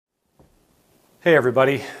Hey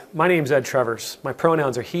everybody, my name's Ed Trevors. My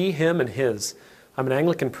pronouns are he, him, and his. I'm an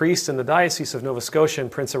Anglican priest in the Diocese of Nova Scotia and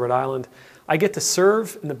Prince Edward Island. I get to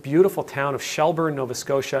serve in the beautiful town of Shelburne, Nova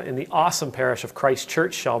Scotia in the awesome parish of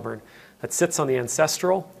Church Shelburne that sits on the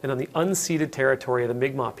ancestral and on the unceded territory of the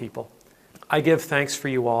Mi'kmaq people. I give thanks for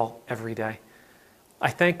you all every day. I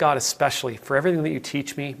thank God especially for everything that you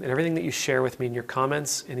teach me and everything that you share with me in your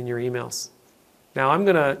comments and in your emails. Now, I'm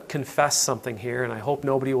going to confess something here, and I hope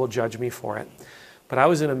nobody will judge me for it. But I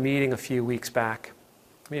was in a meeting a few weeks back,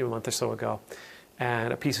 maybe a month or so ago,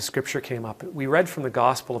 and a piece of scripture came up. We read from the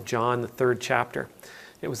Gospel of John, the 3rd chapter.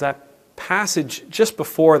 It was that passage just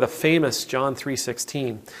before the famous John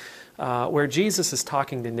 3:16, where Jesus is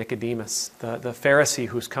talking to Nicodemus, the Pharisee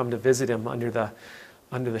who's come to visit him under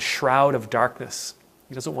the shroud of darkness.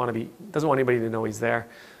 He doesn't want anybody to know he's there.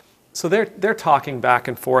 So they're talking back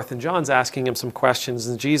and forth, and John's asking him some questions,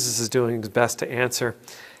 and Jesus is doing his best to answer.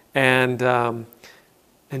 And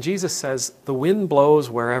Jesus says, "The wind blows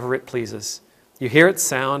wherever it pleases. You hear its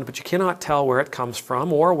sound, but you cannot tell where it comes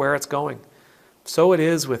from or where it's going. So it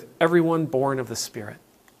is with everyone born of the Spirit."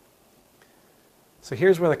 So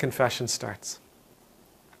here's where the confession starts.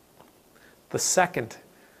 The second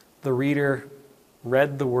the reader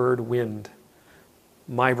read the word wind,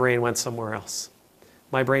 my brain went somewhere else.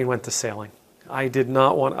 My brain went to sailing. I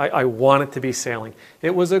wanted to be sailing.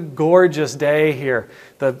 It was a gorgeous day here.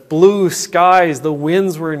 The blue skies, the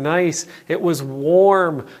winds were nice. It was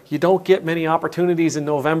warm. You don't get many opportunities in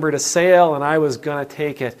November to sail, and I was going to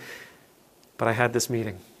take it. But I had this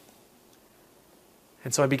meeting.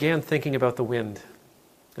 And so I began thinking about the wind,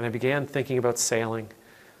 and I began thinking about sailing,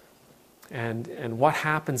 and what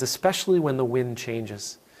happens, especially when the wind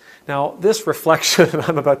changes. Now, this reflection that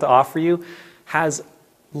I'm about to offer you has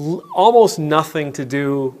almost nothing to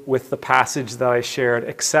do with the passage that I shared,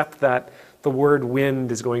 except that the word wind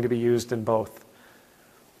is going to be used in both.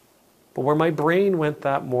 But where my brain went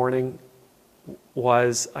that morning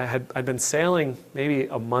was I'd been sailing maybe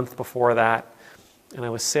a month before that, and I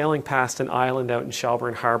was sailing past an island out in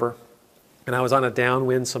Shelburne Harbor, and I was on a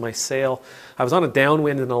downwind, so I was on a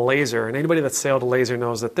downwind in a laser, and anybody that's sailed a laser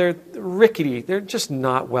knows that they're rickety. They're just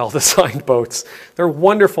not well-designed boats. They're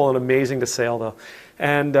wonderful and amazing to sail, though.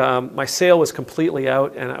 And my sail was completely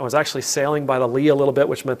out, and I was actually sailing by the lee a little bit,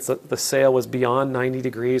 which meant that the sail was beyond 90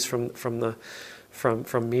 degrees from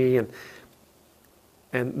me,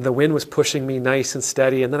 and the wind was pushing me nice and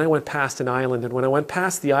steady. And then I went past an island, and when I went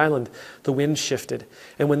past the island, the wind shifted.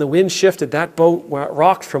 And when the wind shifted, that boat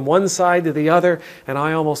rocked from one side to the other, and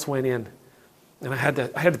I almost went in. And I had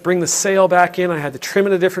to bring the sail back in. I had to trim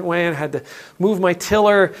it a different way, and I had to move my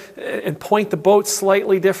tiller and point the boat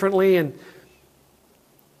slightly differently. And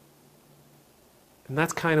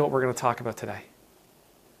that's kind of what we're going to talk about today.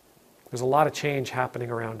 There's a lot of change happening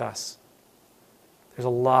around us. There's a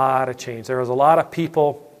lot of change. There is a lot of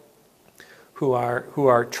people who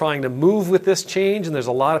are trying to move with this change, and there's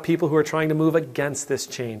a lot of people who are trying to move against this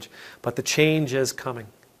change. But the change is coming.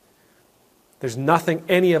 There's nothing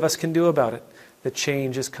any of us can do about it. The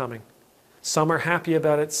change is coming. Some are happy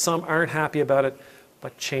about it, some aren't happy about it,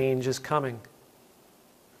 but change is coming.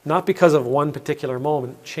 Not because of one particular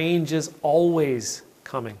moment. Change is always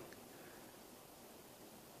coming.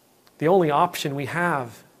 The only option we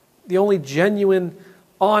have, the only genuine,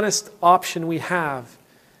 honest option we have,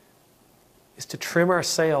 is to trim our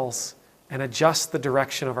sails and adjust the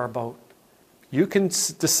direction of our boat. You can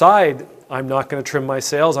decide, I'm not going to trim my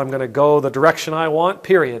sails, I'm going to go the direction I want,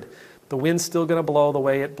 period. The wind's still going to blow the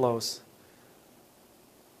way it blows.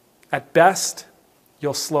 At best,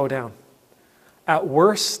 you'll slow down. At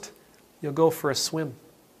worst, you'll go for a swim.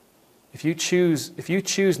 If you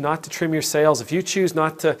choose not to trim your sails, if you choose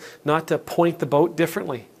not to point the boat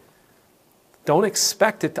differently, don't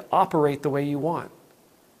expect it to operate the way you want.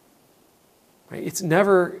 Right? It's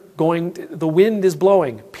never going to, the wind is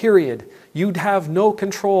blowing, period. You'd have no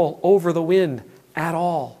control over the wind at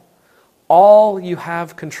all. All you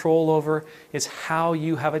have control over is how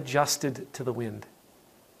you have adjusted to the wind.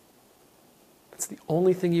 That's the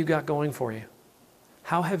only thing you got going for you.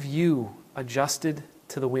 How have you adjusted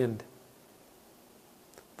to the wind?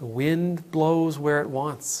 The wind blows where it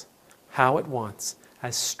wants, how it wants,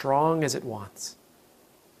 as strong as it wants.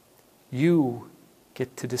 You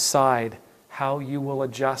get to decide how you will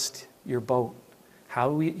adjust your boat,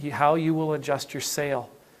 how you will adjust your sail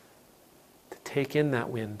to take in that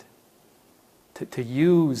wind, to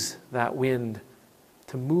use that wind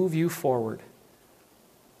to move you forward.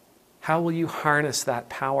 How will you harness that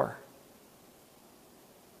power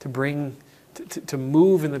to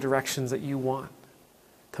move in the directions that you want,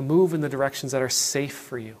 to move in the directions that are safe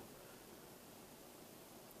for you?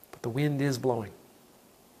 But the wind is blowing.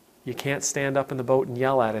 You can't stand up in the boat and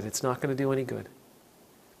yell at it. It's not going to do any good.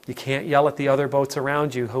 You can't yell at the other boats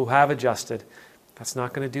around you who have adjusted. That's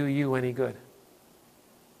not going to do you any good.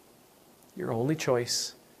 Your only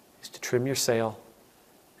choice is to trim your sail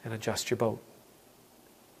and adjust your boat.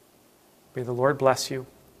 May the Lord bless you.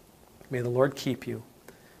 May the Lord keep you.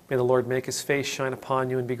 May the Lord make his face shine upon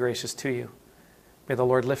you and be gracious to you. May the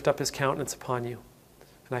Lord lift up his countenance upon you.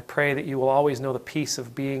 And I pray that you will always know the peace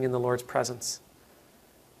of being in the Lord's presence.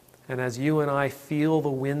 And as you and I feel the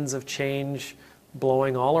winds of change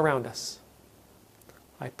blowing all around us,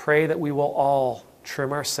 I pray that we will all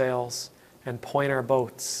trim our sails and point our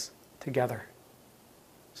boats together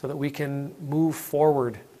so that we can move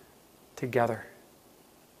forward together.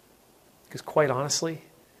 Because quite honestly,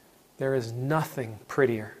 there is nothing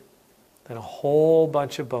prettier than a whole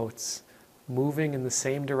bunch of boats moving in the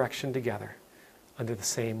same direction together under the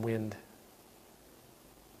same wind.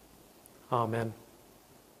 Amen.